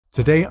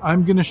Today,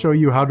 I'm going to show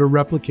you how to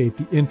replicate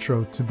the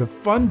intro to the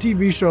fun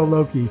TV show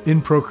Loki in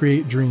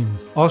Procreate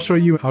Dreams. I'll show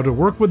you how to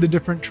work with the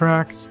different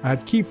tracks,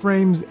 add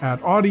keyframes,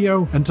 add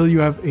audio, until you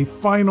have a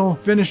final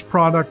finished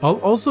product. I'll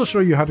also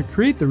show you how to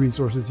create the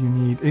resources you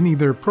need in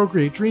either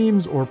Procreate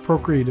Dreams or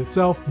Procreate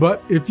itself.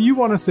 But if you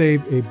want to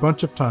save a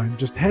bunch of time,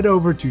 just head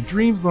over to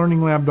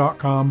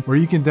dreamslearninglab.com where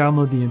you can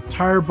download the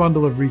entire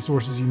bundle of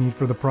resources you need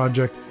for the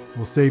project.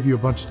 Will save you a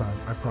bunch of time,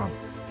 I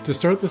promise. To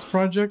start this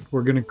project,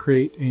 we're going to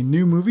create a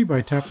new movie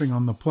by tapping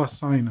on the plus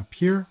sign up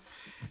here.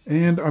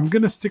 And I'm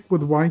going to stick with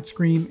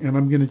widescreen and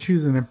I'm going to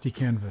choose an empty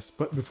canvas.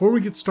 But before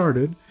we get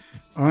started,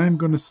 I'm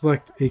going to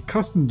select a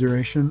custom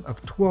duration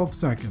of 12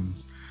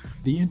 seconds.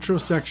 The intro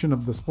section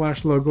of the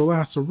splash logo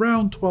lasts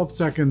around 12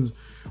 seconds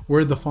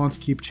where the fonts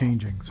keep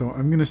changing. So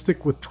I'm going to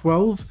stick with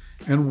 12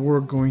 and we're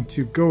going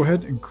to go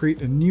ahead and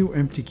create a new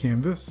empty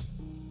canvas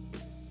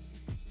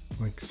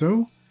like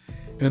so.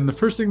 And the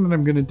first thing that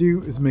I'm going to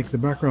do is make the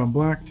background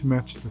black to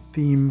match the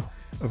theme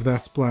of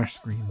that splash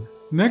screen.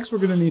 Next, we're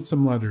going to need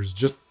some letters.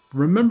 Just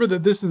remember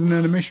that this is an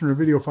animation or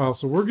video file,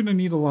 so we're going to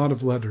need a lot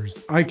of letters.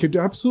 I could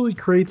absolutely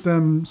create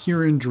them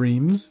here in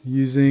Dreams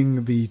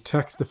using the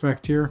text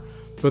effect here,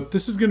 but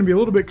this is going to be a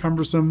little bit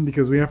cumbersome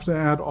because we have to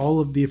add all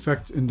of the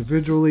effects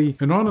individually.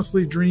 And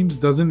honestly, Dreams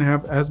doesn't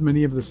have as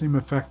many of the same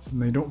effects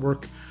and they don't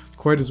work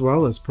quite as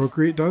well as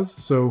Procreate does.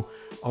 So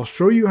I'll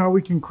show you how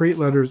we can create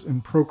letters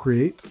in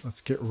Procreate. Let's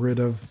get rid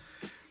of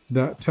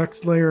that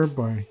text layer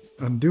by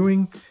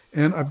undoing.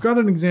 And I've got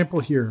an example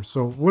here.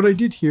 So what I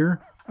did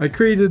here, I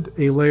created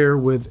a layer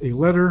with a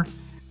letter,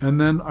 and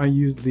then I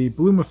used the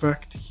bloom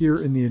effect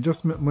here in the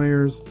adjustment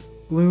layers,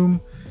 bloom,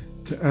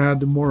 to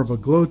add more of a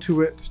glow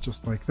to it,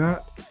 just like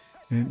that.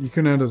 And you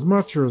can add as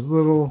much or as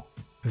little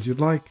as you'd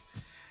like.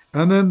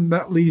 And then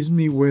that leaves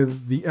me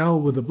with the L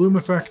with the bloom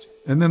effect.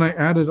 And then I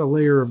added a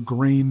layer of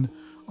grain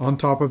on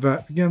top of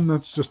that. Again,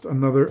 that's just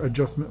another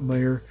adjustment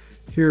layer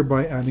here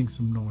by adding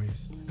some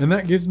noise. And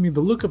that gives me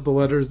the look of the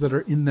letters that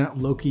are in that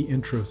Loki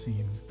intro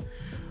scene.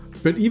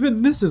 But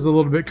even this is a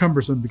little bit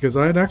cumbersome because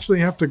I'd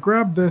actually have to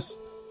grab this,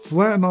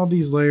 flatten all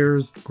these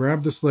layers,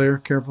 grab this layer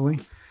carefully,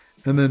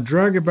 and then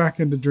drag it back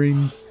into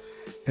Dreams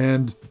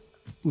and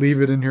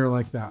leave it in here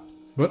like that.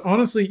 But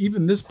honestly,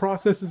 even this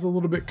process is a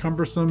little bit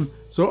cumbersome.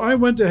 So I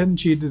went ahead and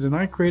cheated and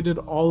I created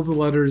all of the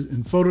letters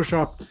in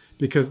Photoshop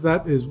because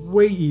that is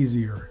way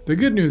easier. The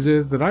good news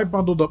is that I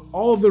bundled up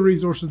all of the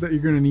resources that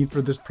you're going to need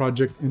for this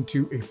project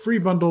into a free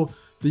bundle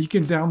that you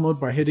can download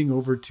by heading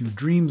over to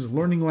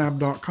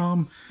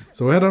dreamslearninglab.com.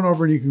 So head on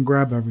over and you can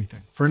grab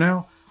everything. For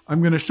now,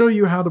 I'm going to show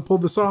you how to pull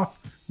this off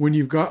when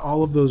you've got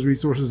all of those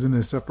resources in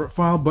a separate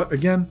file. But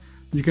again,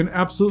 you can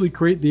absolutely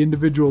create the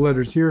individual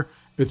letters here.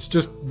 It's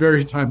just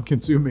very time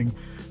consuming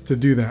to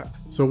do that.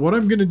 So what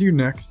I'm going to do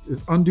next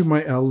is undo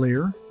my L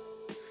layer.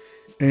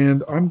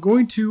 And I'm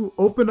going to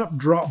open up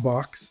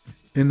Dropbox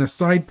in a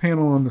side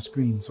panel on the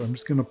screen. So I'm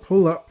just going to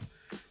pull up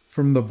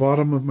from the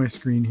bottom of my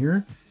screen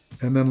here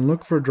and then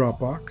look for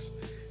Dropbox.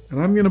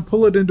 And I'm going to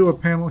pull it into a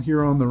panel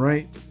here on the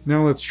right.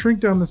 Now let's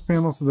shrink down this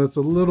panel so that's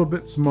a little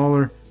bit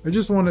smaller. I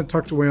just want it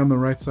tucked away on the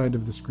right side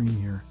of the screen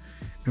here.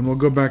 And we'll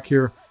go back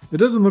here. It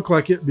doesn't look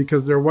like it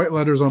because they're white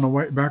letters on a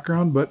white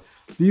background, but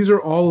these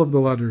are all of the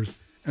letters.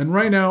 And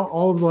right now,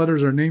 all of the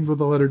letters are named with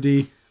the letter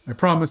D. I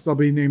promise they'll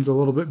be named a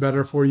little bit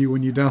better for you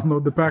when you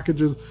download the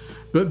packages,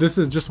 but this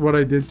is just what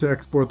I did to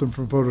export them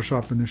from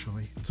Photoshop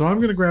initially. So I'm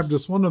going to grab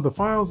just one of the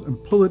files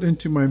and pull it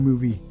into my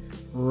movie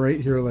right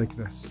here like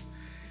this.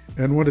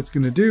 And what it's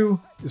going to do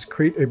is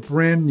create a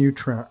brand new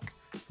track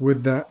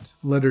with that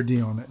letter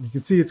D on it. And you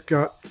can see it's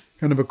got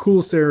kind of a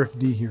cool serif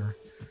D here.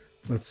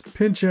 Let's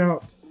pinch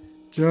out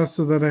just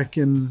so that I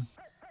can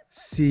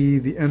see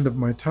the end of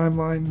my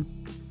timeline.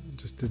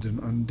 Just did an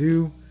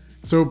undo.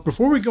 So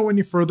before we go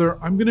any further,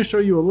 I'm going to show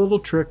you a little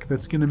trick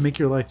that's going to make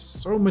your life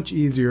so much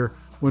easier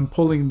when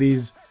pulling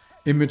these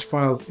image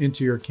files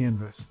into your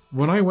canvas.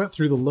 When I went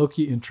through the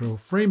Loki intro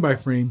frame by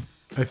frame,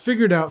 I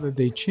figured out that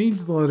they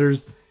change the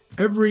letters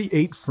every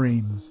 8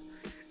 frames.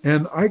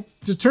 And I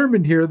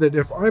determined here that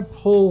if I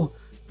pull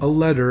a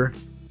letter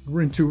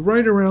into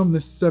right around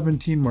this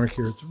 17 mark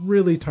here, it's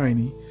really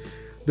tiny,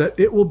 that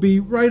it will be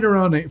right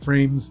around 8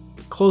 frames,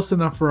 close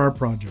enough for our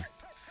project.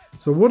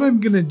 So what I'm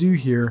going to do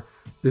here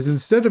is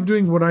instead of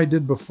doing what I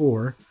did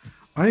before,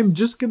 I'm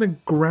just going to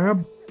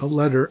grab a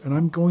letter and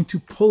I'm going to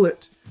pull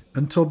it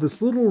until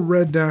this little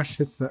red dash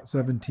hits that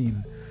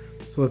 17.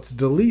 So let's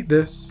delete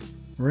this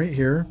right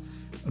here.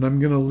 And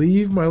I'm going to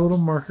leave my little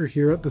marker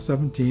here at the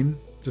 17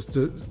 just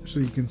so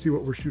you can see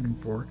what we're shooting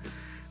for.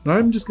 Now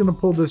I'm just going to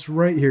pull this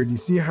right here. Do you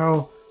see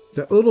how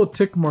that little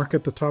tick mark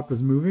at the top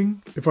is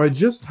moving? If I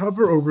just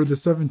hover over the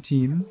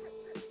 17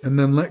 and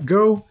then let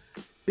go,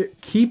 it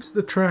keeps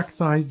the track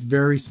sized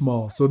very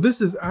small. So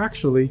this is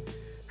actually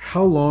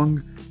how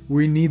long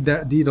we need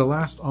that D to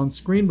last on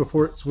screen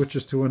before it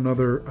switches to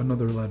another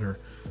letter.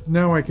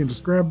 Now I can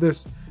just grab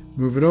this,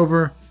 move it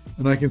over,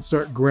 and I can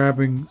start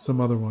grabbing some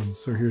other ones.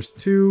 So here's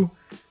 2.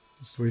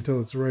 Just wait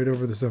till it's right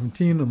over the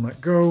 17 and let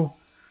go.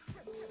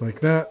 It's like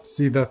that.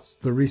 See, that's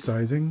the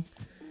resizing.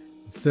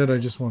 Instead, I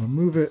just want to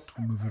move it.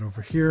 I'll move it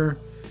over here.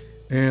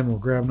 And we'll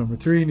grab number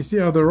 3, and you see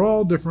how they're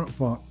all different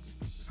fonts.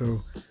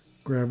 So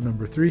grab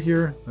number 3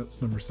 here,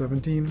 that's number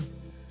 17.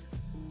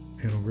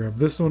 And we'll grab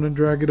this one and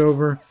drag it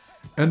over.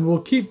 And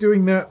we'll keep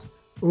doing that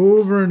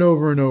over and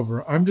over and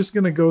over. I'm just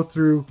gonna go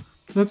through,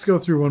 let's go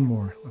through one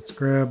more. Let's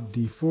grab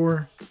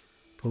D4,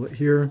 pull it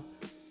here,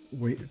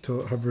 wait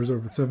until it hovers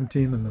over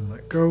 17 and then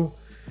let go.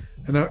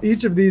 And now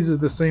each of these is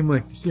the same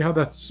length. You see how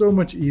that's so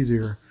much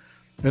easier.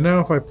 And now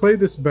if I play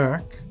this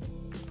back,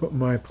 put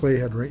my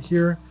playhead right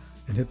here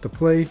and hit the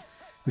play,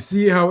 you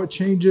see how it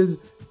changes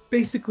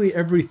basically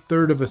every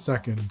third of a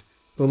second.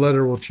 The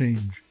letter will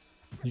change.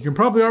 You can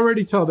probably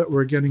already tell that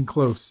we're getting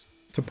close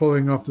to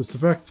pulling off this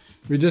effect.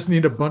 We just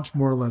need a bunch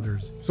more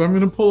letters. So I'm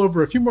going to pull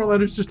over a few more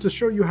letters just to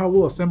show you how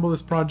we'll assemble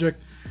this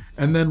project.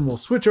 And then we'll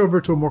switch over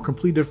to a more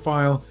completed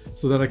file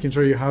so that I can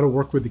show you how to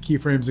work with the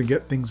keyframes and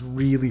get things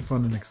really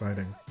fun and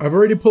exciting. I've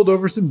already pulled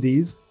over some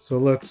Ds, so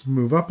let's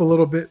move up a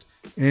little bit.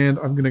 And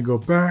I'm going to go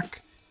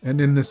back.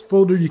 And in this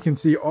folder, you can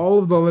see all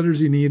of the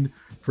letters you need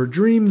for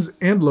Dreams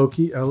and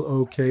Loki,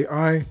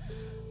 L-O-K-I.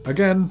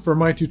 Again, for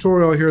my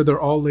tutorial here, they're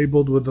all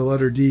labeled with the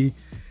letter D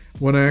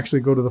when I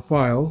actually go to the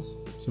files.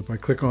 So if I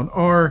click on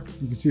R,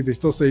 you can see they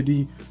still say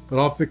D, but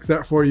I'll fix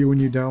that for you when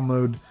you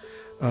download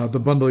the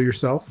bundle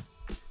yourself.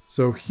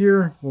 So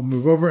here we'll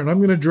move over, and I'm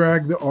going to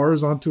drag the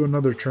R's onto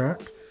another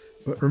track.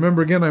 But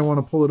remember, again, I want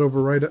to pull it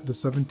over right at the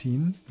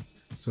 17.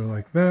 So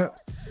like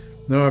that.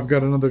 Now I've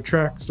got another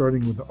track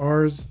starting with the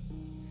R's.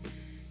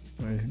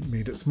 I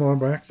made it smaller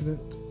by accident.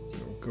 So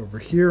we'll go over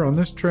here on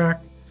this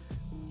track.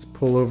 Let's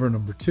pull over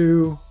number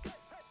 2.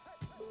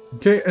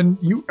 Okay, and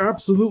you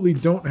absolutely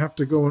don't have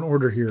to go in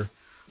order here.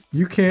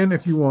 You can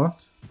if you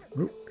want.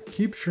 Oh,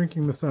 keep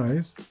shrinking the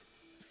size.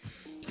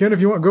 You can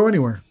if you want, go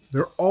anywhere.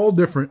 They're all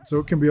different, so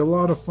it can be a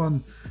lot of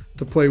fun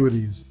to play with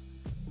these.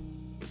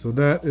 So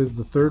that is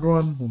the third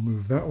one. We'll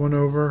move that one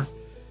over,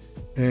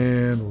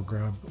 and we'll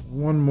grab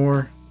one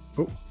more.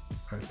 Oh,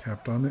 I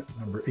tapped on it.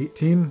 Number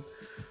 18.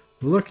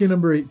 Lucky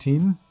number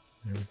 18.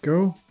 There we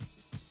go.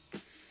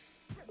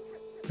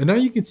 And now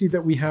you can see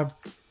that we have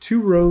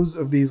 2 rows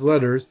of these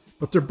letters,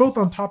 but they're both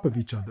on top of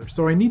each other.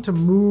 So I need to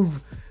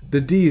move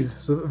the D's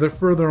so that they're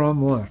further on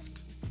the left.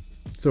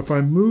 So if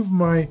I move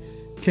my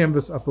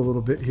canvas up a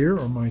little bit here,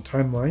 or my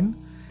timeline,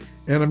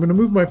 and I'm going to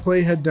move my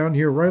playhead down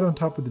here right on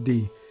top of the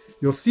D,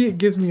 you'll see it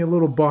gives me a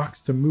little box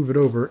to move it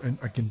over, and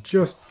I can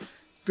just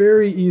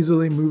very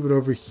easily move it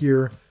over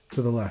here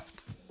to the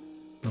left.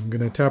 I'm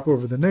going to tap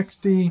over the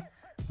next D,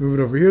 move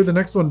it over here. The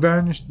next one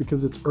vanished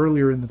because it's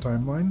earlier in the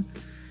timeline.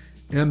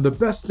 And the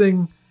best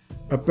thing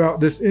about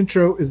this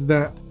intro is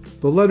that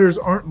the letters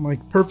aren't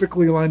like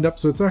perfectly lined up,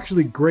 so it's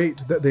actually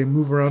great that they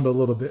move around a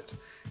little bit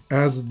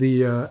as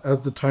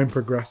the time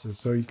progresses.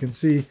 So you can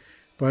see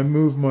if I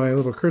move my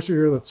little cursor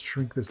here, let's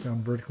shrink this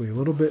down vertically a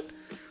little bit.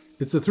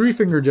 It's a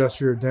 3-finger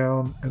gesture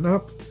down and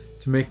up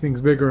to make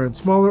things bigger and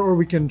smaller, or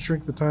we can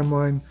shrink the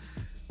timeline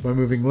by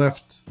moving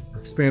left, or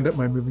expand it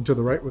by moving to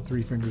the right with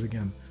 3 fingers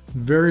again.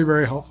 Very,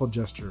 very helpful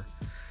gesture.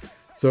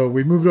 So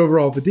we moved over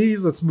all the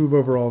D's, let's move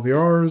over all the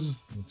R's.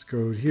 Let's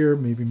go here,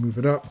 maybe move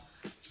it up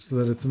just so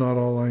that it's not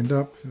all lined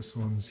up. This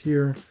one's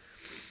here.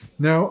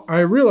 Now I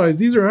realize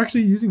these are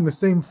actually using the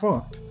same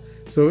font.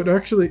 So it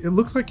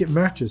looks like it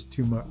matches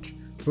too much.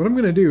 So what I'm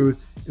gonna do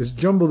is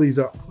jumble these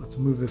up. Let's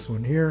move this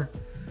one here,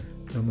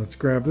 and let's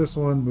grab this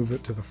one, move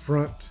it to the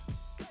front.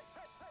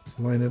 Let's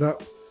line it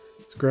up.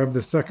 Let's grab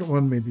the second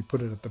one, maybe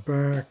put it at the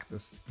back,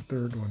 this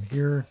third one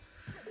here.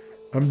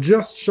 I'm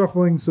just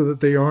shuffling so that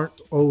they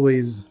aren't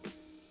always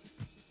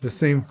the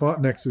same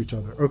font next to each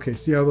other. Okay,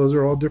 see how those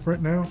are all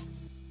different now?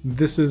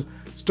 This is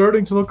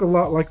starting to look a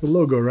lot like the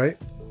logo, right?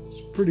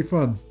 It's pretty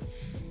fun.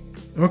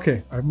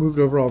 Okay, I've moved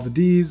over all the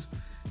D's.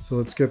 So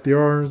let's get the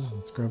R's.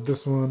 Let's grab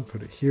this one,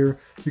 put it here.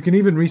 You can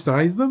even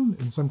resize them.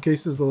 In some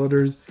cases, the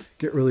letters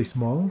get really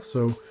small.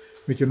 So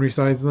we can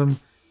resize them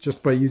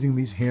just by using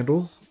these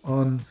handles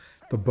on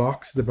the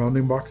box, the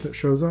bounding box that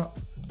shows up.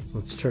 So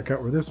let's check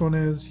out where this one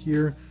is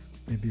here.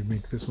 Maybe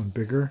make this one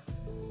bigger.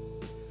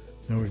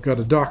 Now we've got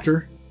a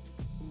doctor.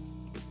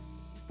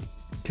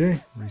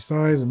 Okay,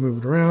 resize and move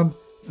it around.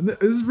 And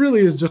this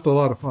really is just a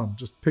lot of fun,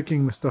 just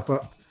picking the stuff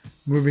up,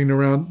 moving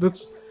around.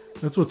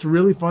 That's what's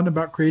really fun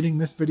about creating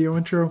this video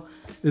intro,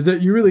 is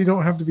that you really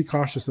don't have to be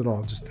cautious at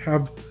all. Just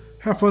have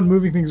fun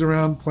moving things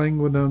around, playing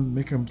with them,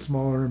 make them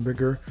smaller and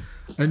bigger,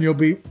 and you'll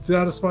be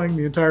satisfying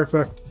the entire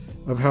effect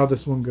of how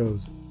this one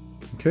goes.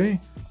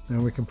 Okay,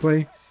 now we can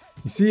play.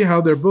 You see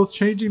how they're both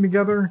changing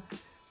together,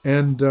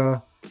 and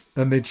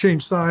they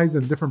change size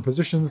and different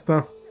positions and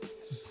stuff.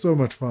 This is so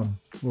much fun.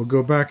 We'll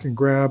go back and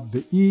grab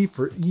the E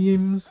for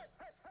Eames.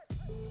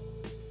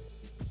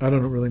 I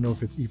don't really know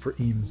if it's E for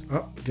Eames.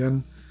 Oh,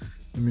 again,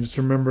 let me just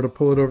remember to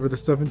pull it over the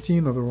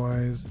 17,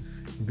 otherwise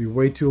it'll be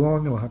way too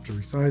long and I'll have to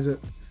resize it.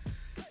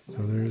 So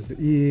there's the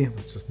E.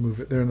 Let's just move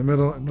it there in the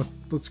middle, and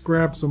let's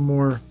grab some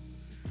more.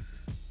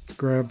 Let's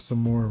grab some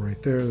more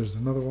right there. There's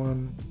another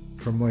one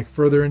from like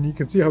further, and you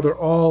can see how they're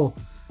all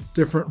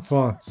different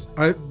fonts.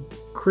 I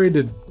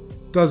created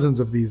dozens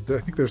of these. I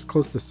think there's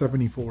close to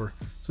 74.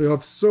 So you'll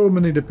have so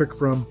many to pick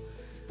from.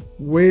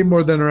 way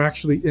more than are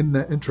actually in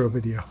the intro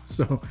video.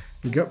 So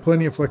you got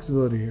plenty of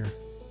flexibility here.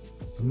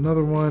 There's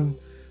another one.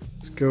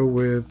 Let's go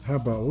with, how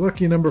about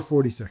lucky number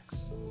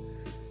 46?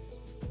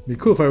 It'd be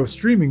cool if I was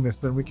streaming this,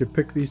 then we could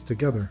pick these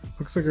together.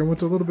 Looks like I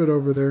went a little bit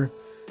over there,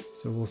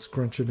 so we'll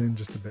scrunch it in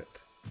just a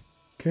bit.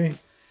 Okay,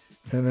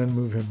 and then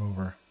move him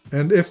over.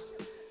 And if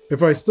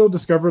I still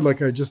discover,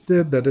 like I just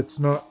did, that it's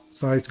not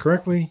sized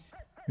correctly,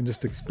 you can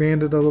just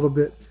expand it a little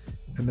bit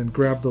and then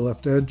grab the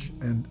left edge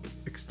and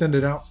extend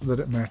it out so that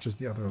it matches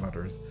the other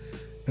letters.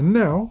 And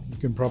now you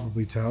can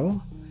probably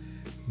tell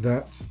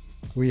that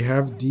we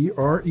have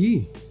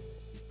DRE.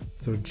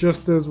 So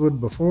just as would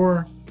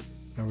before,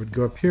 I would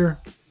go up here,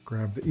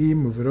 grab the E,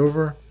 move it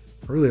over.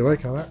 I really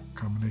like how that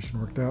combination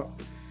worked out.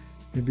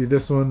 Maybe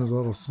this one is a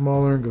little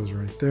smaller and goes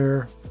right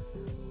there.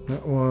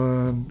 That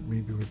one,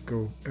 maybe we'd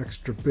go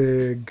extra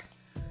big.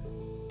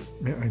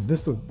 Man,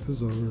 this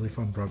is a really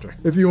fun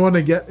project. If you want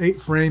to get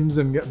 8 frames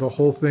and get the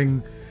whole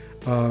thing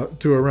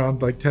to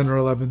around like 10 or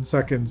 11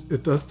 seconds,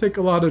 it does take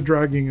a lot of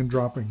dragging and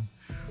dropping.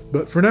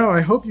 But for now,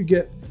 I hope you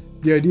get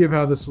the idea of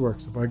how this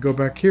works. If I go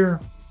back here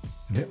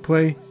and hit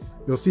play,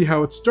 you'll see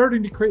how it's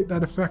starting to create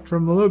that effect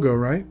from the logo,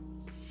 right?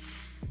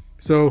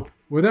 So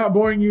without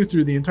boring you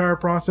through the entire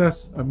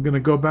process, I'm going to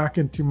go back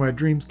into my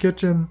Dreams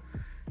kitchen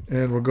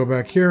and we'll go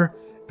back here.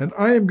 And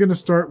I am going to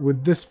start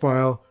with this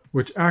file,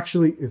 which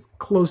actually is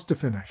close to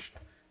finished.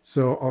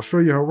 So I'll show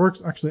you how it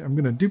works. Actually, I'm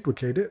going to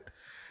duplicate it.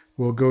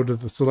 We'll go to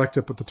the select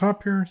up at the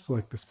top here,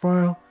 select this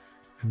file,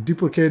 and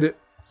duplicate it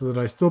so that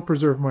I still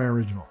preserve my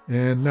original.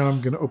 And now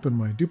I'm going to open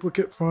my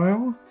duplicate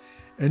file.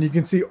 And you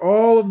can see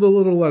all of the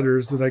little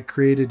letters that I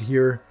created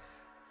here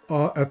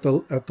at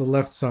the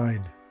left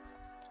side.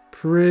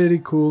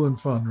 Pretty cool and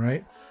fun,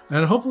 right?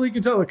 And hopefully you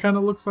can tell it kind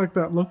of looks like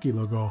that Loki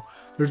logo.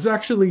 There's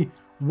actually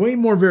way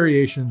more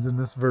variations in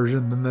this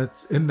version than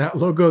that's in that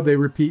logo. They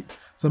repeat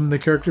some of the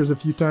characters a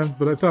few times,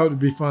 but I thought it would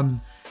be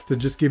fun to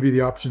just give you the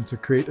option to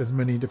create as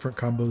many different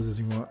combos as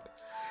you want.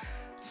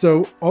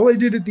 So all I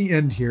did at the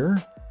end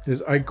here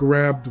is I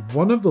grabbed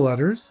one of the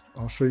letters.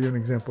 I'll show you an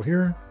example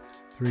here.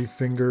 3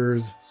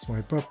 fingers,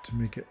 swipe up to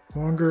make it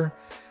longer.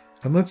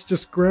 And let's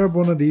just grab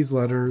one of these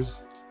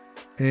letters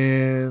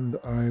and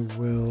I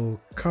will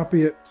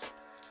copy it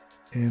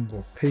and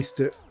we'll paste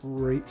it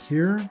right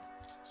here.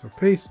 So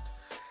paste.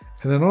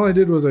 And then all I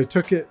did was I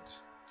took it,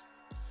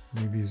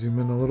 maybe zoom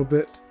in a little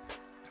bit.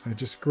 I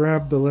just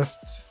grabbed the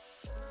left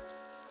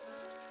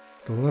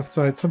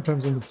side.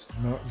 Sometimes when it's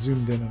not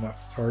zoomed in enough,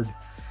 it's hard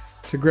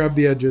to grab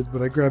the edges,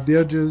 but I grabbed the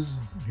edges,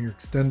 here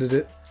extended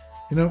it,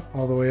 you know,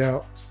 all the way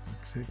out,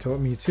 like say, till it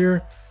meets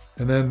here.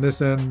 And then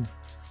this end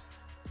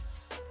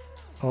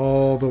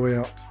all the way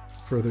out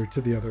further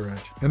to the other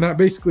edge. And that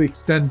basically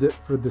extends it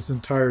for this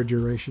entire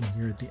duration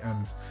here at the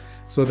end.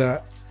 So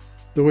that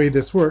the way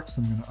this works,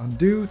 I'm going to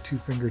undo, 2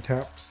 finger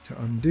taps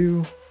to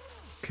undo.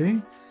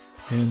 Okay.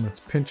 And let's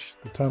pinch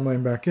the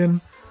timeline back in.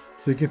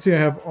 So you can see I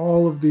have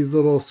all of these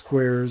little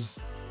squares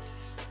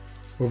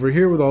over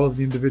here with all of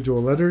the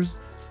individual letters.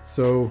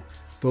 So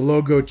the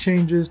logo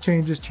changes,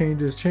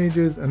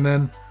 and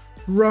then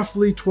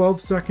roughly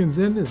 12 seconds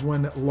in is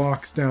when it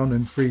locks down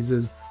and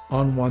freezes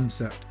on one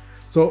set.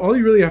 So all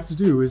you really have to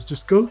do is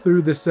just go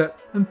through this set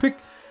and pick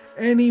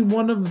any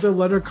one of the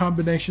letter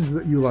combinations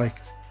that you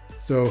liked.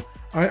 So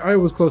I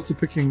was close to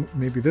picking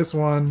maybe this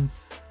one.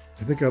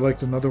 I think I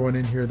liked another one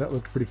in here that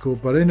looked pretty cool,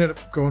 but I ended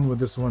up going with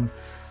this one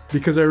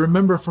because I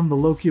remember from the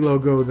Loki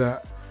logo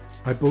that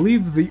I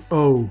believe the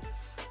O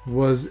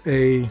was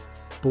a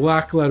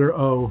black letter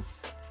O,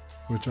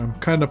 which I'm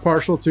kind of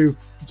partial to.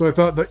 So I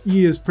thought the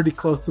E is pretty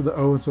close to the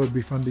O, and so it'd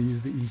be fun to use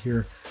the E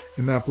here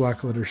in that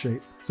black letter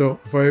shape. So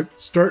if I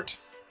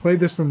play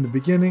this from the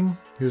beginning,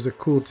 here's a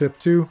cool tip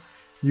too.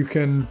 You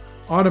can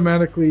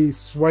automatically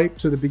swipe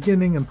to the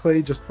beginning and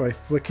play just by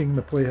flicking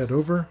the playhead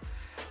over,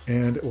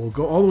 and it will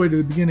go all the way to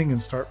the beginning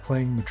and start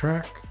playing the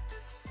track.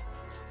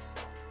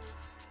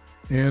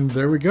 And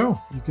there we go.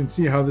 You can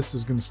see how this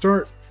is going to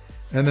start.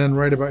 And then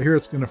right about here,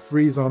 it's going to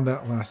freeze on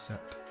that last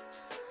set.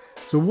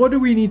 So what do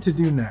we need to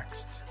do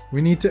next?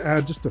 We need to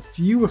add just a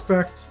few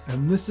effects,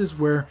 and this is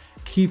where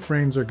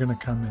keyframes are going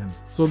to come in.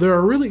 So there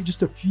are really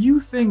just a few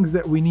things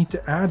that we need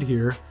to add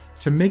here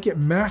to make it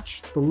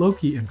match the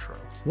Loki intro.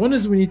 One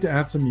is we need to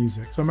add some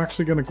music. So I'm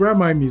actually going to grab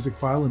my music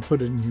file and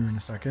put it in here in a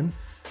second.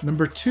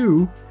 Number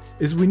 2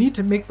 is we need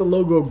to make the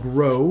logo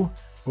grow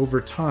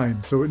over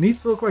time. So it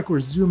needs to look like we're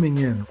zooming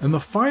in. And the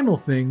final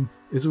thing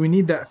is we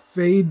need that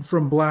fade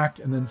from black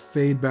and then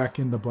fade back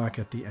into black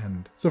at the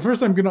end. So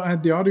first I'm going to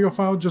add the audio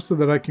file just so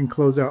that I can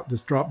close out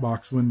this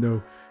Dropbox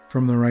window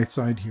from the right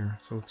side here.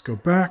 So let's go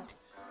back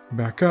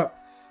up,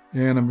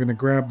 and I'm going to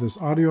grab this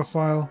audio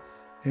file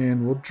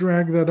and we'll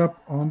drag that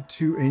up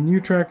onto a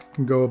new track. It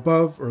can go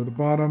above or the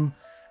bottom.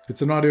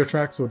 It's an audio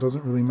track, so it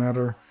doesn't really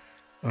matter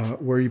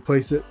where you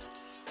place it.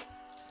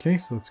 Okay,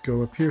 so let's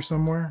go up here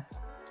somewhere,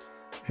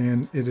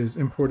 and it is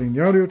importing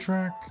the audio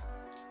track.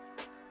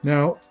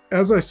 Now,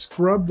 as I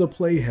scrub the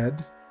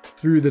playhead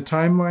through the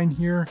timeline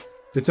here,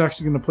 it's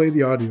actually going to play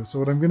the audio. So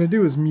what I'm going to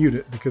do is mute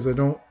it because I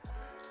don't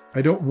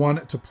want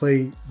it to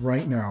play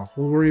right now.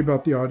 We'll worry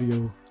about the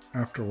audio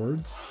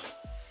afterwards.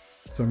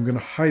 So I'm gonna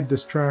hide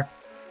this track,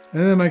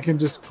 and then I can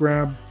just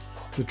grab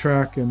the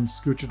track and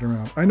scooch it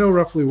around. I know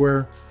roughly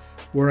where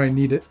I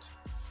need it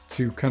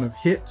to kind of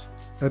hit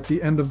at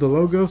the end of the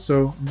logo,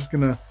 so I'm just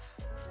gonna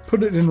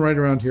put it in right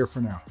around here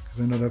for now,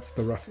 because I know that's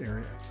the rough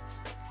area.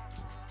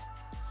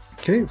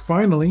 Okay,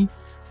 finally,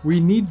 we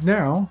need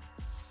now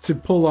to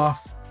pull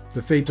off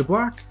the fade to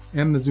black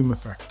and the zoom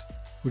effect.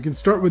 We can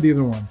start with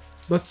either one.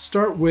 Let's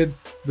start with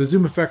the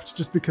zoom effect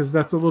just because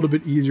that's a little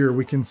bit easier.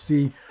 We can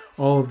see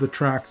all of the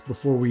tracks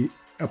before we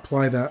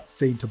apply that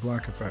fade to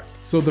black effect.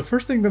 So the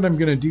first thing that I'm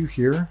gonna do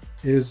here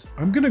is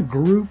I'm gonna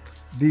group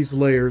these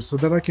layers so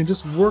that I can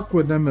just work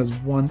with them as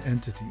one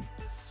entity.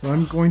 So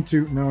I'm going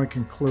to, now I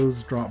can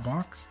close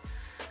Dropbox.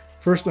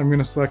 First, I'm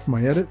gonna select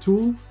my edit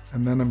tool,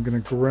 and then I'm gonna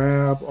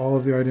grab all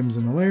of the items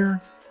in a layer,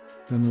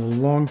 then we'll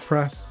long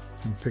press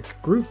and pick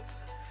group.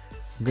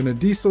 I'm gonna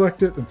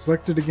deselect it and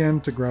select it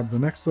again to grab the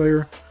next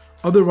layer.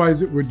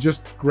 Otherwise, it would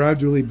just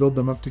gradually build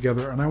them up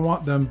together, and I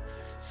want them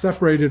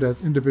separated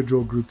as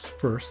individual groups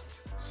first.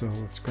 So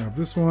let's grab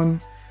this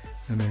one,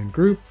 and then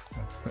group,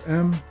 that's the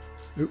M.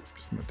 Oop,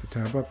 just meant to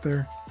tab up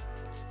there.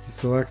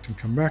 Deselect and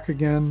come back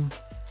again.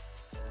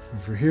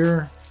 Over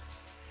here,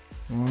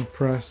 long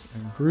press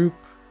and group.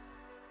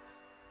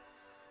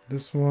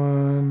 This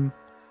one,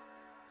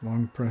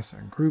 long press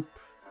and group.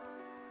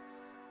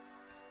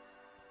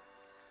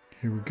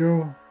 Here we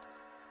go,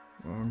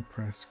 long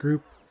press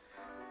group.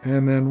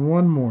 And then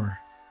one more.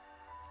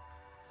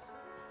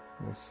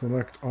 We'll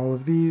select all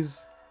of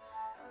these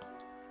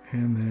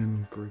and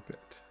then group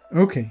it.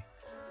 Okay,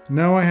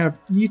 now I have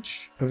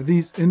each of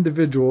these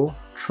individual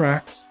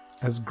tracks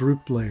as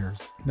grouped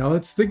layers. Now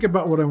let's think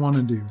about what I want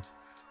to do.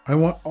 I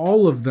want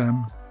all of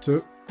them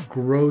to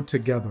grow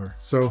together.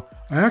 So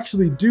I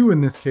actually do,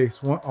 in this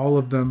case, want all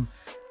of them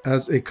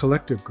as a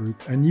collective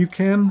group. And you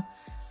can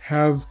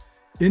have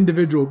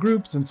individual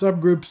groups and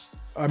subgroups.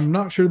 I'm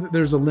not sure that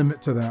there's a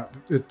limit to that.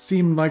 It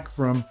seemed like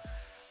from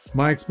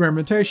my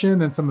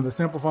experimentation and some of the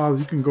sample files,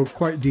 you can go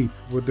quite deep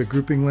with the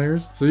grouping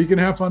layers. So you can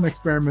have fun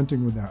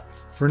experimenting with that.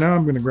 For now,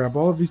 I'm going to grab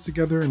all of these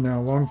together and now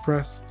long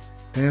press,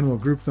 and we'll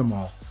group them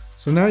all.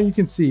 So now you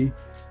can see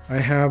I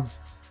have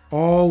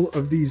all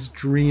of these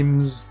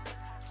dreams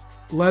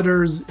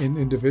letters in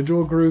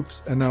individual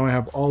groups, and now I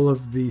have all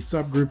of the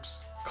subgroups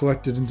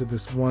collected into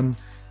this one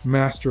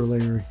master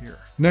layer here.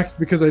 Next,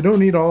 because I don't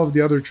need all of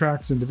the other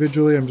tracks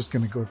individually, I'm just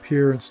going to go up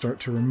here and start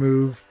to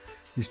remove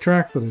these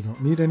tracks that I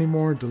don't need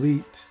anymore.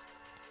 Delete.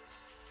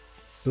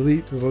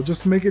 Delete. It'll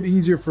just make it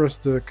easier for us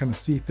to kind of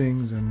see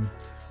things and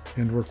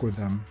work with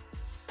them.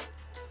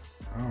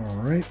 All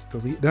right,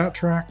 delete that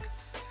track.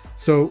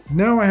 So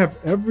now I have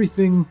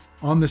everything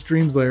on the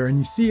streams layer, and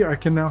you see I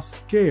can now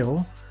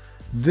scale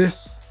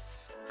this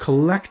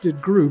collected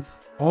group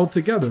all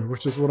together,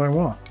 which is what I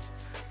want.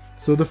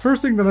 So the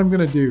first thing that I'm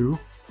going to do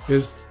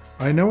is,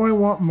 I know I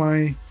want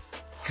my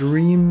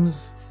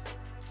dreams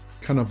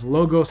kind of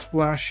logo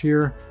splash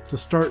here to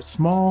start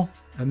small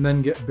and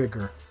then get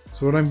bigger.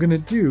 So what I'm going to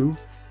do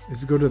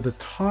is go to the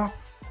top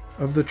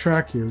of the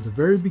track here, the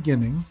very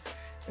beginning,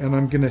 and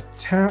I'm going to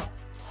tap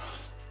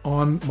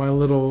on my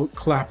little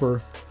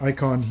clapper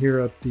icon here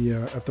at the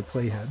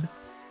playhead,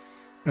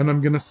 and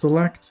I'm going to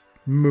select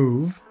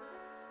move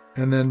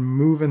and then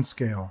move and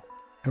scale.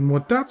 And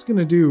what that's going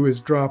to do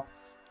is drop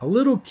a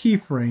little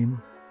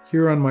keyframe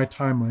here on my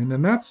timeline,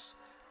 and that's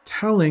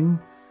telling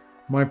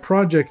my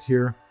project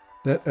here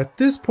that at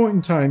this point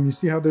in time, you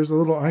see how there's a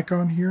little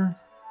icon here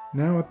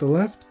now at the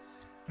left?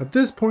 At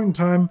this point in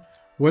time,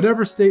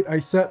 whatever state I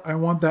set, I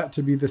want that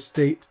to be the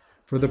state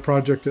for the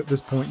project at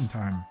this point in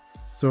time.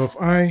 So if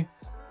I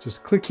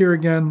just click here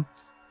again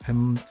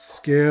and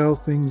scale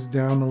things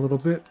down a little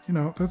bit, you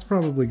know, that's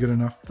probably good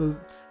enough.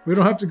 We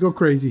don't have to go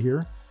crazy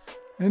here.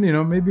 And, you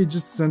know, maybe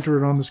just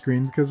center it on the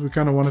screen because we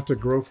kind of want it to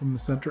grow from the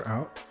center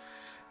out.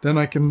 Then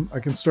I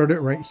can start it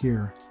right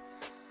here.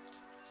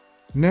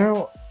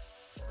 Now,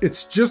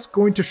 it's just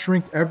going to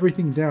shrink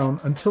everything down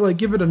until I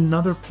give it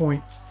another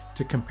point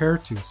to compare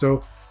to.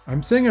 So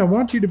I'm saying I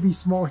want you to be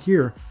small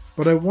here,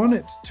 but I want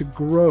it to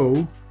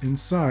grow in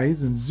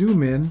size and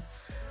zoom in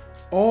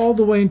all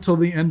the way until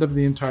the end of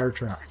the entire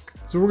track.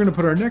 So we're going to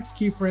put our next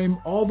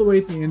keyframe all the way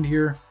at the end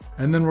here,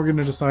 and then we're going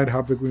to decide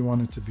how big we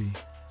want it to be.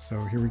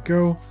 So here we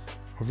go.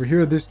 Over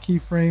here, this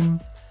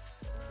keyframe,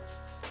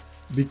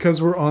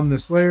 because we're on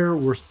this layer,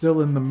 we're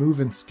still in the move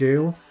and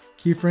scale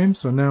keyframe.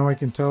 So now I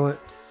can tell it,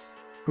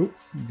 oh,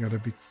 you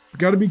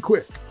gotta be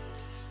quick.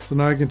 So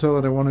now I can tell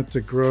it I want it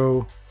to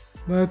grow,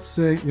 let's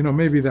say, you know,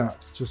 maybe that,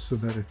 just so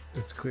that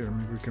it's clear.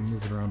 Maybe we can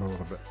move it around a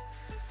little bit.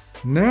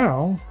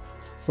 Now,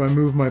 if I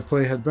move my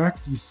playhead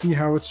back, do you see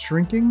how it's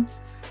shrinking?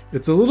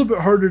 It's a little bit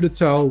harder to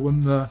tell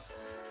when the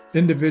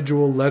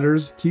individual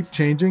letters keep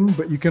changing,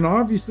 but you can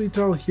obviously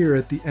tell here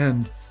at the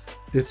end,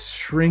 it's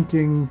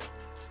shrinking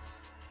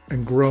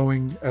and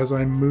growing as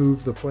I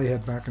move the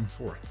playhead back and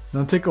forth.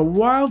 Now take a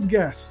wild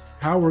guess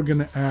how we're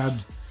going to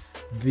add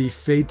the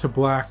fade to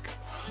black.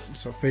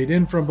 So fade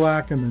in from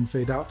black and then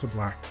fade out to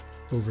black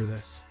over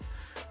this.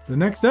 The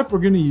next step, we're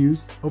going to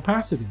use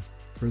opacity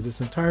for this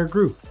entire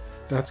group.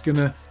 That's going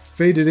to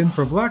fade it in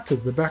from black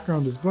because the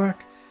background is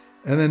black.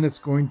 And then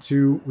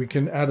we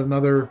can add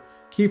another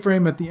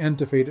keyframe at the end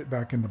to fade it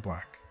back into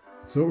black.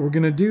 So what we're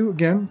going to do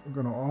again,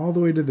 we're going to all the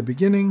way to the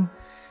beginning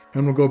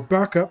and we'll go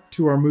back up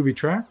to our movie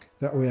track.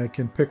 That way I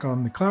can pick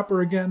on the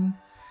clapper again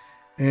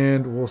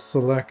and we'll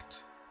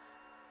select,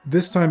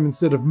 this time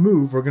instead of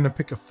move, we're going to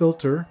pick a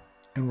filter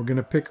and we're going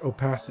to pick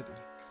opacity.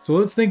 So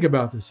let's think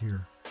about this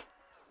here.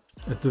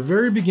 At the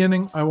very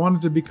beginning, I want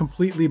it to be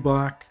completely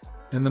black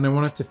and then I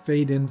want it to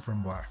fade in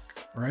from black,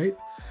 right?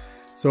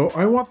 So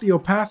I want the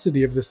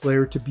opacity of this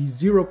layer to be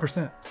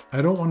 0%.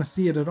 I don't want to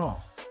see it at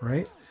all,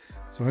 right?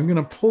 So I'm going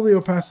to pull the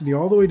opacity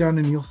all the way down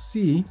and you'll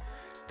see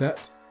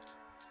that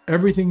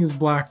everything is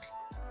black.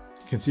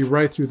 You can see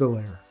right through the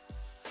layer.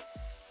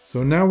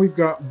 So now we've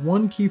got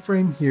one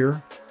keyframe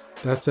here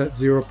that's at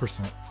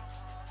 0%.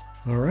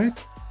 All right.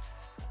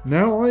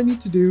 Now all I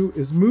need to do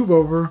is move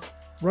over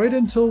right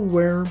until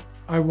where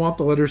I want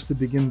the letters to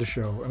begin to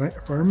show. And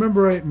if I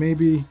remember right,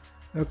 maybe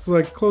that's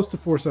like close to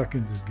 4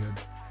 seconds is good.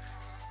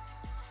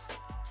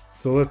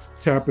 So let's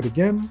tap it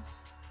again.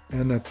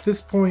 And at this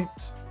point,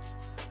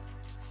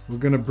 we're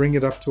going to bring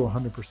it up to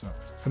 100%.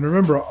 And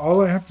remember,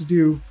 all I have to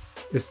do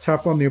is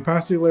tap on the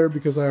opacity layer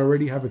because I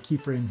already have a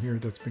keyframe here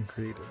that's been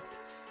created.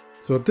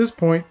 So at this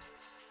point,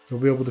 you'll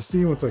be able to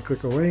see once I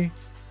click away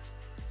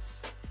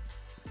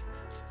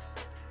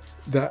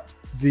that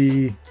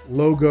the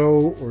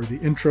logo or the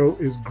intro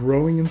is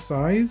growing in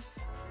size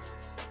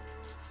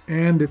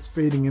and it's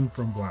fading in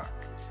from black.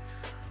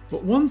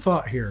 But one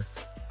thought here,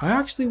 I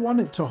actually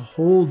want it to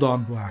hold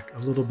on black a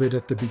little bit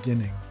at the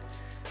beginning.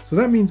 So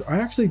that means I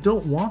actually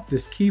don't want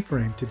this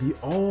keyframe to be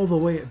all the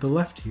way at the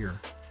left here.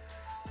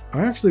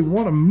 I actually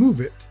want to move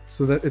it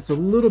so that it's a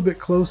little bit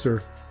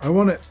closer. I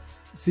want it,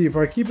 see if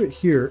I keep it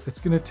here, it's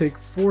going to take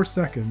 4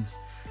 seconds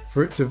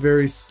for it to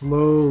very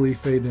slowly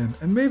fade in.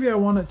 And maybe I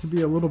want it to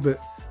be a little bit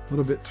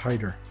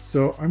tighter.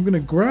 So I'm going to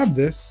grab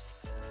this.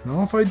 And all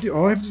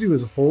I have to do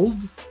is hold.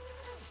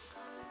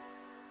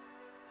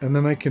 And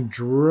then I can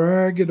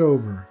drag it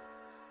over.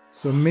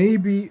 So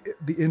maybe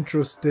the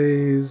intro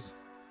stays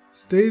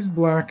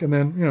black, and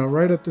then,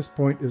 right at this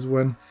point is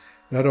when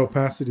that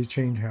opacity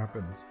change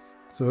happens.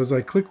 So as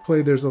I click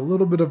play, there's a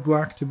little bit of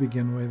black to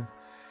begin with,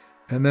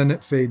 and then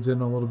it fades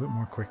in a little bit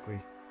more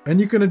quickly. And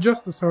you can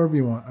adjust this however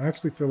you want. I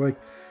actually feel like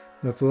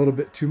that's a little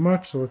bit too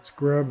much, so let's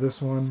grab this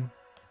one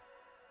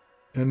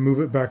and move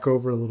it back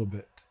over a little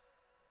bit.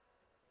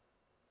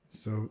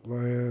 So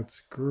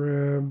let's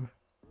grab,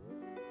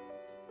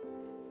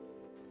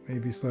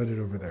 maybe slide it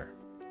over there.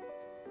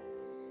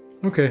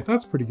 Okay,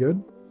 that's pretty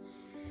good.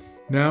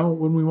 Now,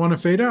 when we want to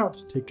fade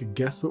out, take a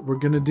guess what we're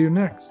going to do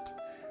next.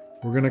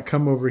 We're going to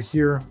come over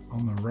here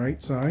on the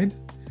right side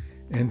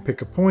and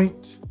pick a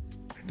point.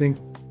 I think,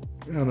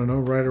 I don't know,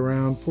 right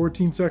around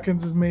 14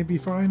 seconds is maybe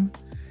fine.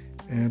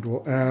 And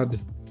we'll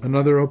add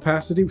another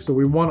opacity. So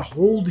we want to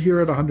hold here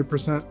at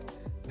 100%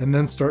 and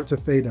then start to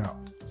fade out.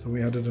 So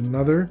we added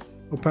another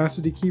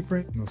opacity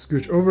keyframe. And we'll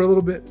scooch over a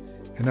little bit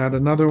and add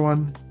another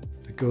one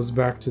that goes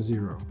back to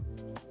 0.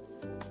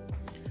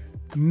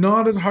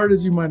 Not as hard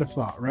as you might have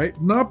thought, right?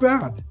 Not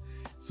bad.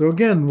 So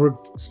again, we're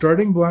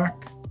starting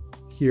black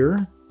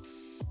here,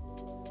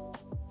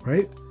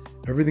 right?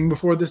 Everything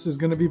before this is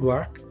going to be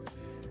black.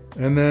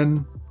 And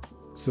then,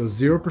 so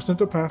 0%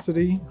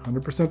 opacity,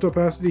 100%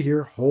 opacity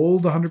here,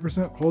 hold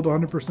 100%, hold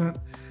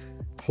 100%,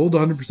 hold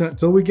 100%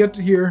 until we get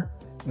to here,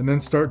 and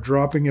then start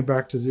dropping it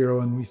back to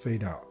 0 and we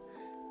fade out.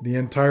 The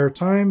entire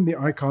time, the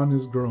icon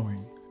is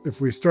growing.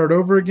 If we start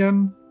over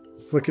again,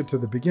 flick it to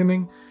the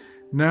beginning,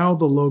 now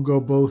the logo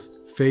both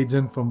fades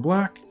in from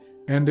black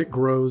and it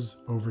grows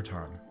over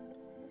time.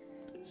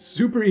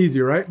 Super easy,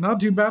 right? Not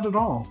too bad at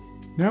all.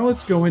 Now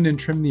let's go in and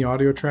trim the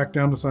audio track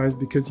down to size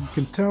because you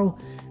can tell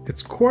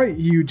it's quite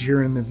huge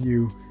here in the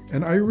view,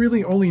 and I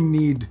really only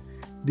need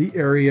the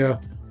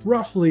area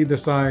roughly the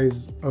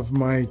size of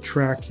my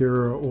track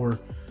here or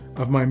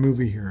of my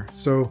movie here.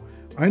 So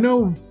I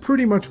know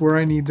pretty much where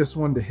I need this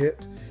one to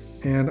hit,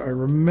 and I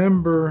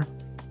remember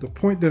the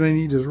point that I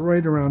need is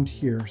right around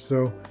here.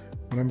 So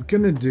what I'm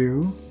gonna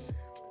do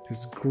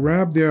is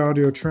grab the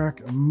audio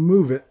track and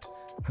move it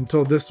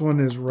until this one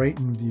is right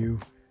in view,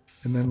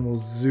 and then we'll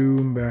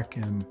zoom back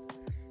in.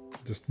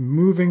 Just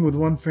moving with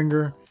one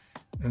finger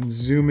and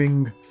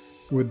zooming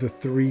with the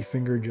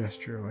 3-finger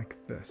gesture like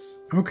this.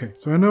 Okay,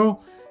 so I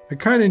know I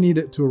kind of need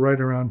it to right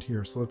around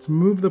here. So let's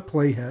move the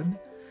playhead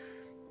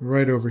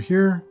right over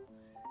here.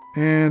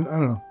 And I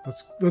don't know,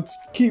 let's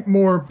keep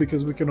more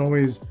because we can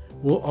always,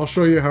 I'll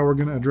show you how we're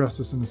gonna address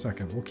this in a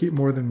second. We'll keep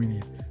more than we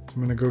need. So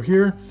I'm gonna go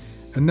here.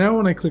 And now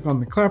when I click on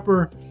the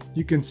clapper,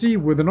 you can see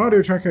with an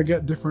audio track, I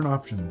get different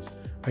options.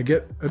 I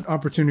get an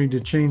opportunity to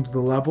change the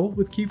level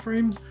with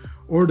keyframes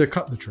or to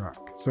cut the track.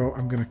 So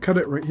I'm gonna cut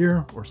it right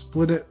here or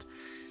split it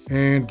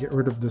and get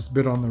rid of this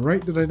bit on the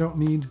right that I don't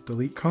need,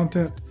 delete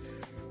content.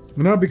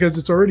 And now because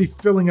it's already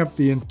filling up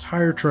the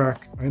entire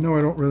track, I know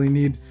I don't really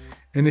need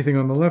anything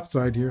on the left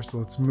side here. So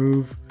let's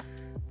move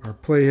our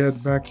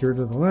playhead back here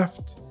to the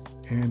left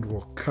and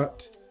we'll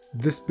cut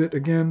this bit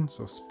again.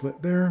 So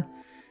split there.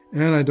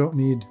 And I don't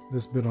need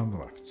this bit on the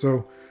left.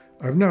 So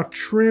I've now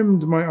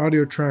trimmed my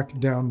audio track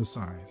down to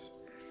size.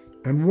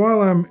 And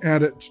while I'm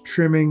at it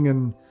trimming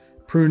and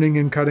pruning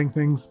and cutting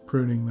things,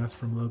 pruning, that's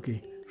from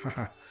Loki.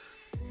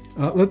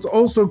 Let's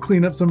also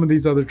clean up some of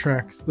these other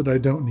tracks that I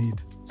don't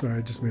need. Sorry,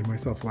 I just made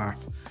myself laugh.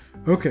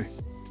 Okay,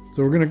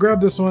 so we're gonna grab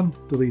this one,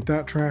 delete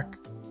that track,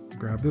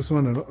 grab this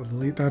one and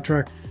delete that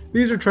track.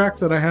 These are tracks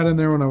that I had in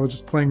there when I was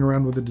just playing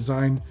around with the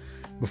design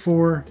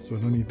before, so I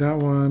don't need that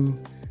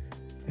one,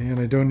 and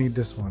I don't need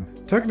this one.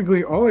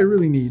 Technically, all I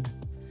really need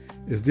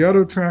is the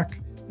auto track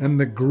and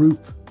the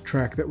group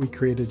track that we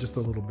created just a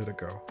little bit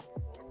ago.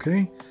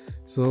 Okay,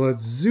 so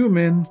let's zoom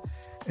in,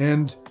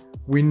 and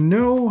we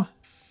know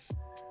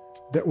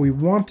that we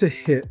want to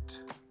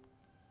hit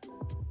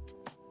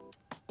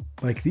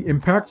like the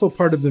impactful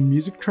part of the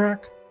music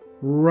track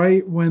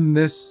right when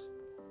this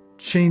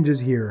changes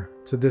here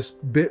to this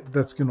bit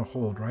that's going to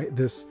hold, right?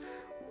 This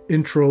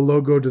intro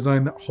logo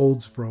design that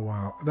holds for a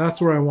while. That's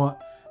where I want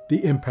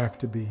the impact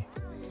to be.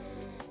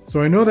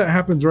 So I know that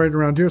happens right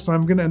around here, so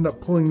I'm going to end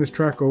up pulling this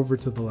track over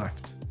to the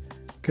left.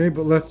 Okay,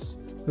 but let's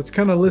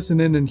kind of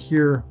listen in and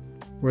hear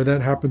where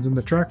that happens in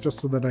the track, just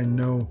so that I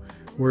know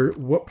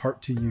what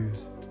part to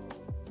use.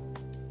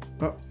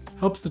 Oh,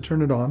 helps to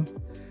turn it on.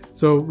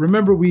 So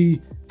remember,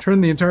 we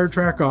turn the entire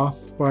track off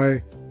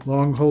by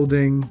long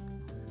holding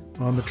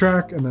on the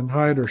track and then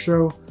hide or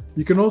show.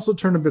 You can also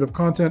turn a bit of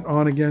content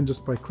on again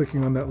just by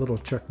clicking on that little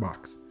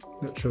checkbox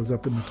that shows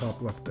up in the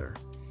top left there.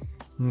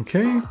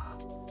 Okay,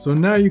 so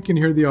now you can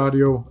hear the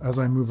audio as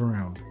I move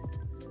around.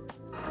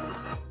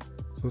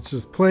 So let's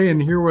just play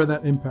and hear where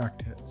that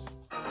impact hits.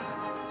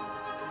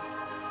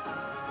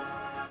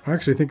 I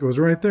actually think it was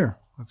right there.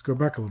 Let's go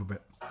back a little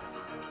bit.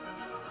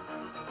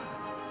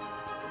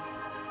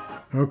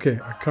 Okay,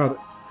 I caught it.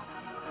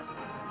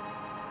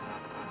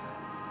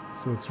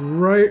 So it's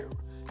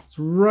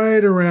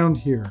right around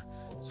here.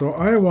 So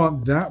I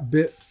want that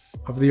bit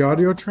of the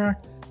audio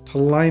track to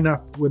line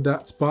up with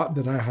that spot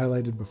that I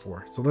highlighted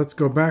before. So let's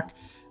go back,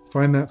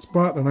 find that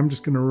spot, and I'm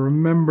just going to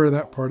remember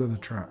that part of the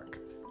track.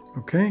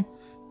 Okay,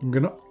 I'm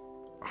going to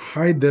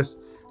hide this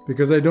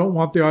because I don't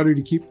want the audio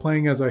to keep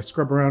playing as I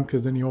scrub around,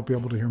 because then you won't be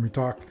able to hear me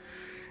talk.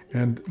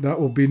 And that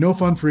will be no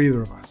fun for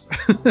either of us.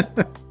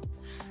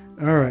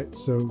 All right,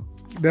 so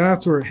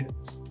that's where it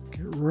hits.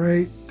 Okay,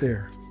 right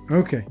there.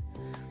 Okay,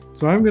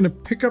 so I'm going to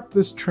pick up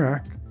this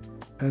track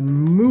and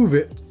move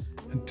it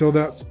until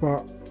that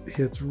spot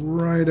hits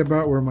right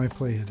about where my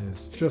playhead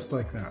is, just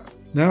like that.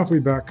 Now if we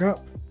back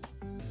up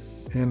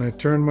and I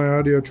turn my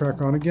audio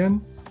track on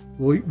again,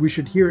 we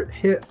should hear it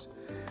hit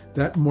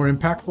that more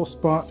impactful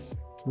spot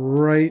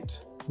right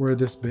where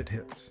this bit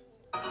hits.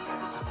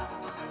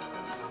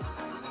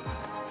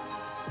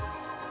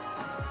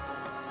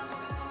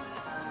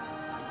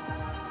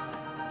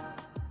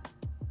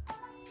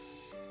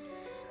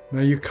 Now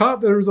you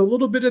caught there was a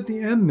little bit at the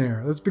end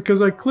there. That's because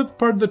I clipped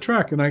part of the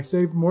track and I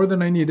saved more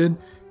than I needed,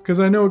 because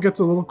I know it gets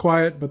a little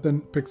quiet but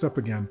then picks up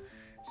again.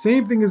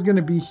 Same thing is going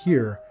to be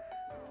here.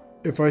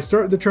 If I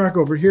start the track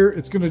over here,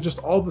 it's going to just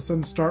all of a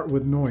sudden start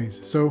with noise.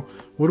 So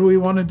what do we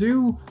want to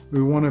do?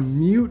 We want to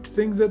mute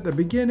things at the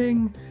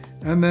beginning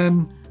and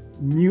then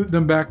mute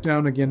them back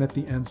down again at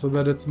the end, so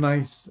that it's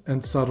nice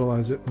and subtle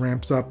as it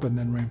ramps up and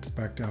then ramps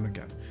back down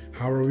again.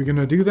 How are we going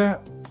to do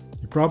that?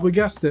 You probably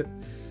guessed it.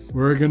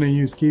 We're going to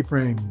use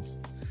keyframes.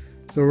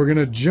 So we're going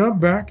to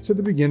jump back to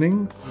the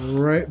beginning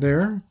right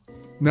there.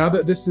 Now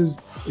that this is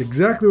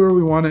exactly where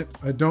we want it,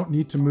 I don't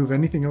need to move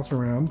anything else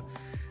around.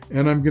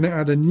 And I'm going to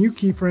add a new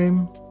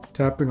keyframe,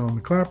 tapping on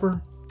the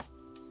clapper.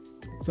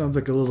 It sounds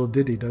like a little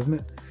ditty, doesn't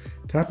it?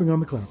 Tapping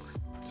on the clapper.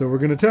 So we're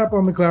going to tap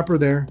on the clapper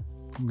there.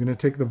 I'm going to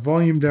take the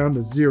volume down to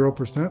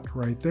 0%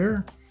 right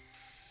there.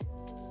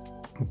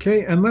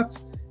 Okay, and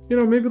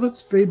maybe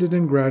let's fade it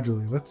in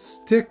gradually. Let's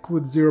stick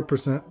with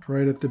 0%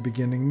 right at the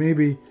beginning,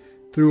 maybe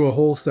through a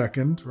whole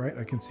second, right?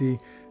 I can see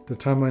the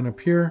timeline up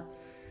here,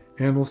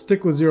 and we'll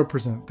stick with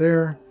 0%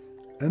 there.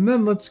 And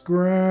then let's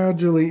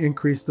gradually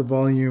increase the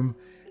volume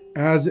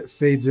as it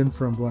fades in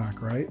from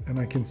black, right? And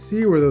I can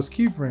see where those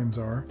keyframes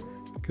are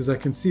because I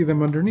can see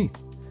them underneath.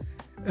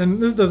 And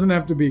this doesn't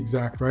have to be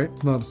exact, right?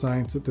 It's not a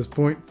science at this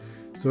point.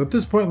 So at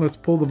this point, let's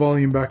pull the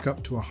volume back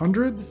up to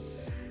 100.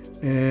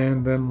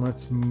 And then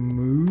let's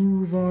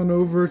move on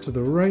over to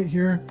the right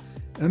here.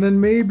 And then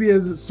maybe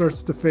as it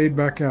starts to fade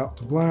back out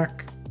to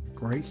black,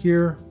 right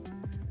here.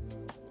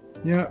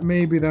 Yeah,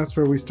 maybe that's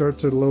where we start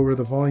to lower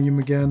the volume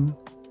again.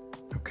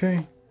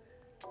 Okay,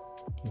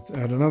 let's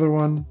add another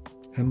one.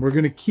 And we're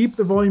going to keep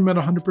the volume at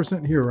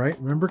 100% here, right?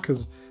 Remember,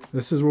 because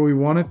this is where we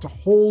want it to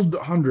hold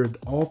 100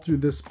 all through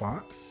this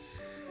spot.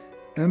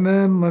 And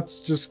then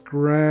let's just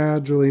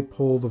gradually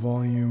pull the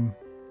volume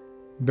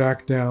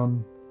back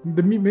down.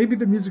 Maybe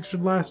the music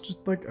should last just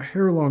like a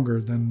hair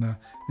longer than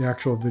the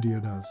actual video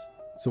does.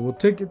 So we'll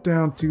take it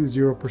down to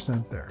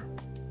 0% there.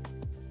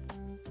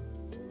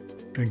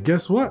 And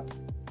guess what?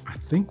 I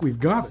think we've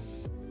got it.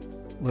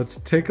 Let's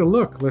take a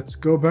look. Let's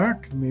go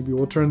back. Maybe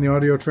we'll turn the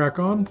audio track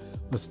on.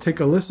 Let's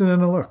take a listen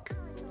and a look.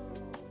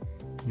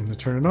 I'm going to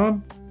turn it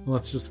on.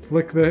 Let's just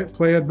flick the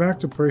playhead back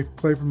to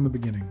play from the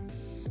beginning.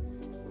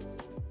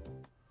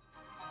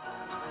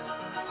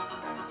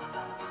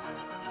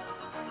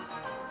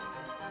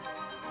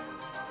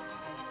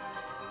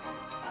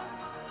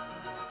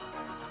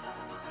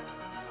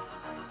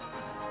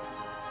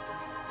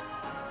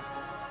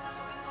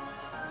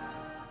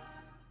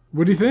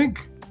 What do you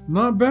think?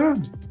 Not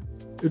bad.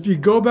 If you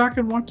go back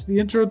and watch the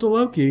intro to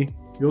Loki,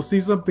 you'll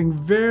see something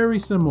very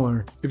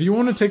similar. If you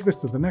want to take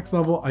this to the next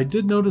level, I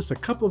did notice a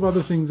couple of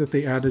other things that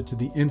they added to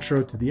the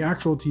intro to the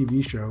actual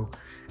TV show,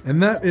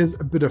 and that is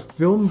a bit of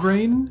film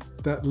grain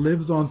that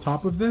lives on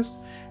top of this,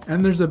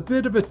 and there's a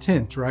bit of a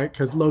tint, right?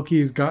 Because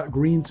Loki's got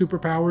green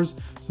superpowers,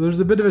 so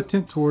there's a bit of a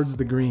tint towards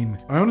the green.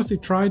 I honestly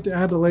tried to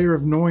add a layer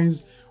of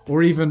noise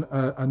or even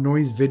a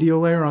noise video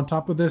layer on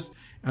top of this,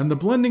 and the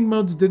blending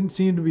modes didn't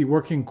seem to be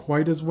working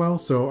quite as well,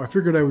 so I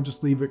figured I would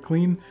just leave it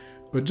clean.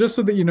 But just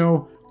so that you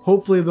know,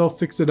 hopefully they'll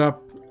fix it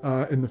up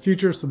in the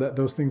future so that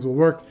those things will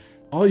work.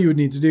 All you would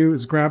need to do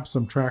is grab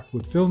some track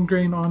with film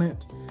grain on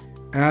it,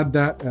 add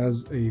that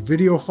as a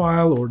video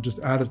file, or just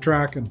add a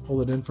track and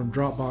pull it in from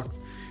Dropbox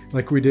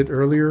like we did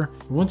earlier.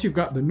 Once you've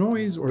got the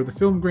noise or the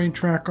film grain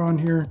track on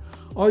here,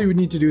 all you would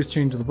need to do is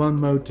change the blend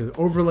mode to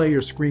overlay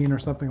your screen or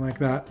something like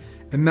that,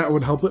 and that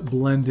would help it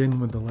blend in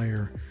with the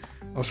layer.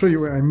 I'll show you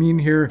what I mean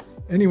here.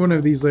 Any one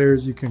of these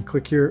layers, you can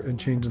click here and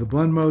change the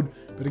blend mode.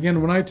 But again,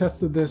 when I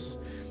tested this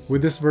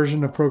with this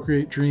version of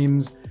Procreate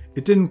Dreams,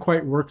 it didn't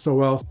quite work so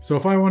well. So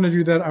if I want to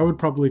do that, I would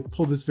probably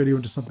pull this video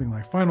into something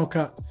like Final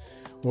Cut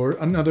or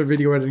another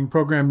video editing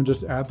program and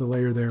just add the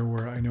layer there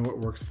where I know it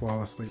works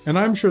flawlessly. And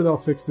I'm sure they'll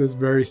fix this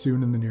very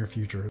soon in the near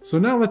future. So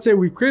now let's say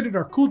we've created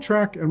our cool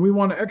track and we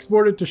want to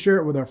export it to share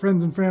it with our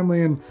friends and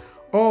family and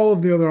all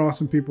of the other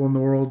awesome people in the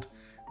world.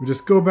 We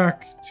just go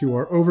back to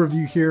our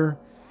overview here,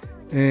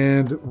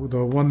 and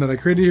the one that I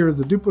created here is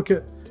the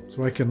duplicate,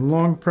 so I can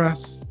long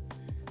press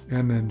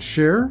and then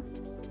share,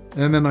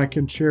 and then I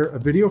can share a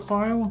video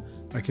file.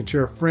 I can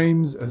share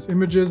frames as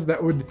images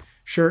that would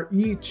share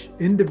each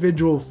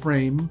individual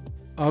frame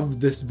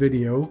of this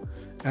video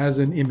as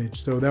an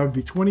image. So that would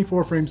be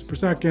 24 frames per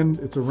second.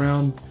 It's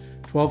around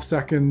 12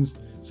 seconds.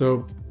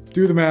 So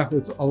do the math,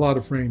 it's a lot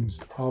of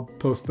frames. I'll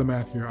post the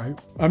math here.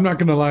 I'm not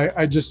gonna lie,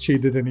 I just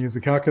cheated and used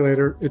a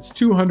calculator. It's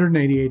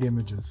 288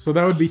 images. So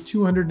that would be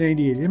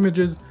 288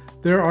 images.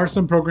 There are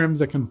some programs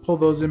that can pull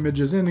those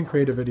images in and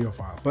create a video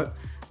file, but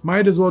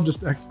might as well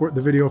just export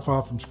the video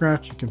file from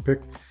scratch. You can pick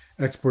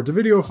export to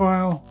video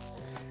file,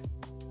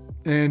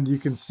 and you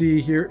can see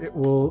here it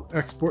will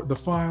export the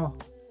file.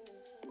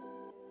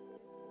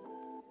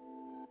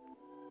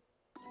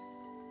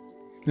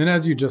 And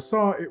as you just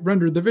saw, it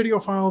rendered the video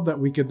file that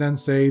we could then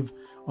save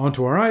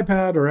onto our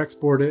iPad or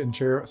export it and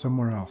share it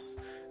somewhere else.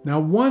 Now,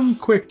 one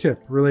quick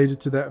tip related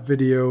to that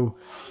video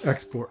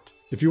export.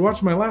 If you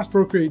watched my last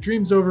Procreate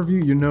Dreams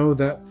overview, you know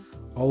that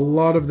a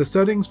lot of the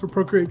settings for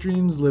Procreate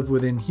Dreams live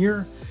within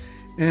here.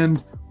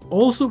 And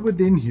also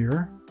within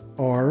here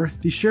are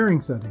the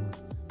sharing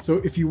settings. So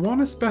if you want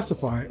to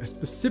specify a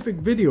specific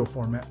video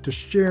format to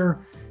share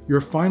your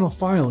final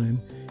file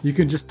in, you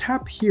can just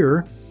tap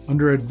here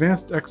under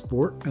Advanced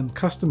Export and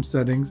Custom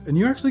Settings, and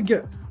you actually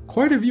get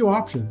quite a few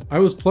options. I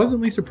was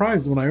pleasantly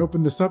surprised when I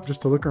opened this up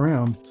just to look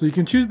around. So you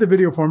can choose the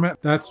video format.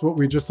 That's what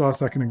we just saw a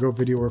second ago,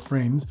 video or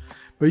frames.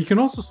 But you can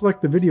also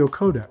select the video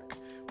codec.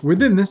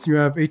 Within this, you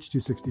have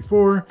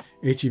H.264,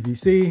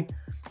 HEVC.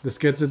 This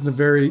gets into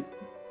very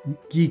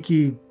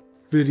geeky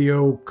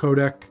video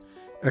codec,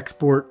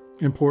 export,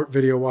 import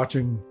video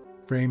watching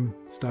frame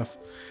stuff.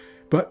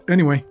 But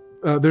anyway,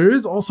 there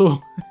is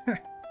also,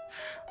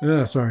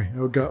 sorry, I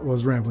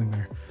was rambling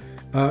there.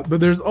 But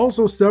there's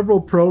also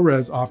several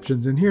ProRes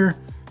options in here.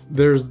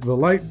 There's the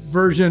light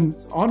version.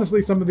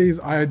 Honestly, some of these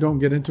I don't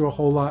get into a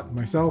whole lot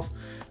myself,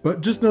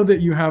 but just know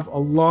that you have a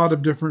lot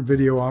of different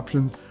video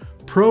options.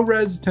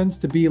 ProRes tends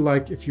to be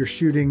like if you're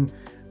shooting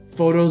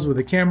photos with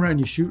a camera and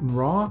you shoot in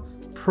RAW.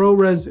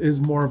 ProRes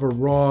is more of a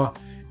raw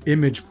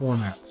image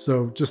format.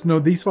 So just know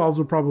these files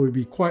will probably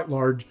be quite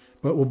large,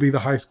 but will be the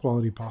highest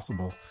quality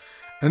possible.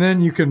 And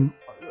then you can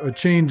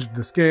change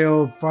the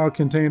scale, file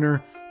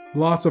container,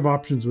 lots of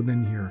options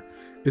within here.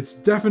 It's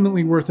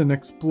definitely worth an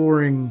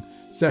exploring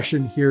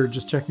session here,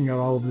 just checking out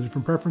all of the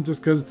different preferences,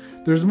 because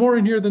there's more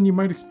in here than you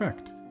might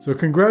expect. So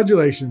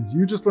congratulations,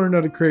 you just learned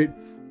how to create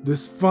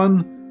this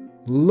fun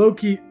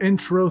Loki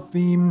intro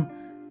theme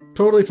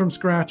totally from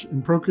scratch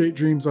in Procreate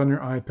Dreams on your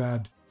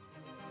iPad.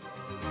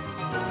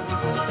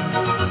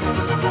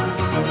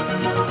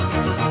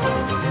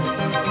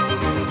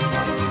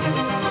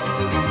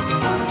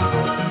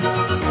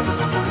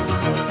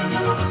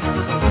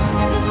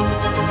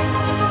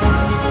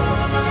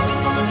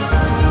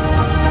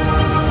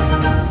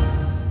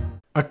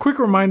 A quick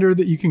reminder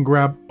that you can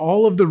grab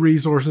all of the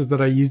resources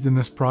that I used in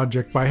this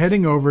project by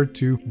heading over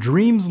to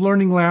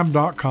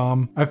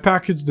dreamslearninglab.com. I've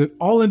packaged it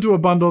all into a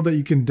bundle that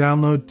you can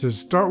download to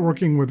start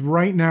working with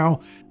right now.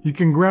 You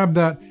can grab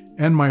that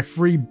and my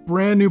free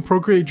brand new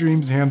Procreate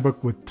Dreams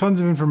Handbook with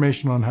tons of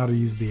information on how to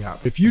use the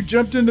app. If you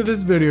jumped into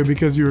this video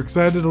because you're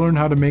excited to learn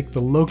how to make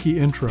the Loki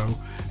intro,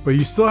 but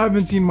you still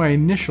haven't seen my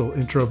initial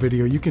intro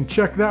video, you can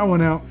check that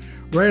one out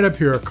right up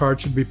here. A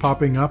card should be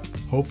popping up,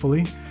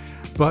 hopefully.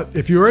 But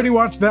if you already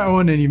watched that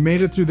one and you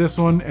made it through this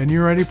one and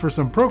you're ready for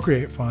some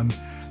Procreate fun,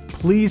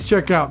 please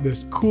check out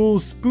this cool,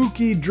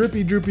 spooky,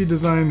 drippy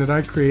design that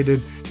I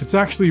created It's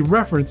actually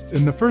referenced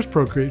in the first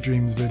Procreate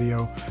Dreams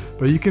video,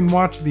 but you can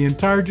watch the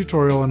entire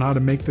tutorial on how to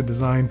make the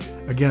design,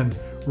 again,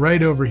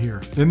 right over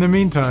here. In the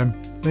meantime,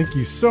 thank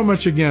you so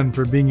much again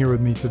for being here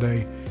with me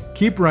today.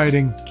 Keep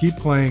writing, keep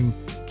playing,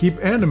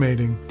 keep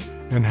animating,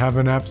 and have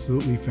an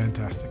absolutely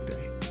fantastic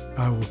day.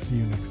 I will see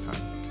you next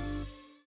time.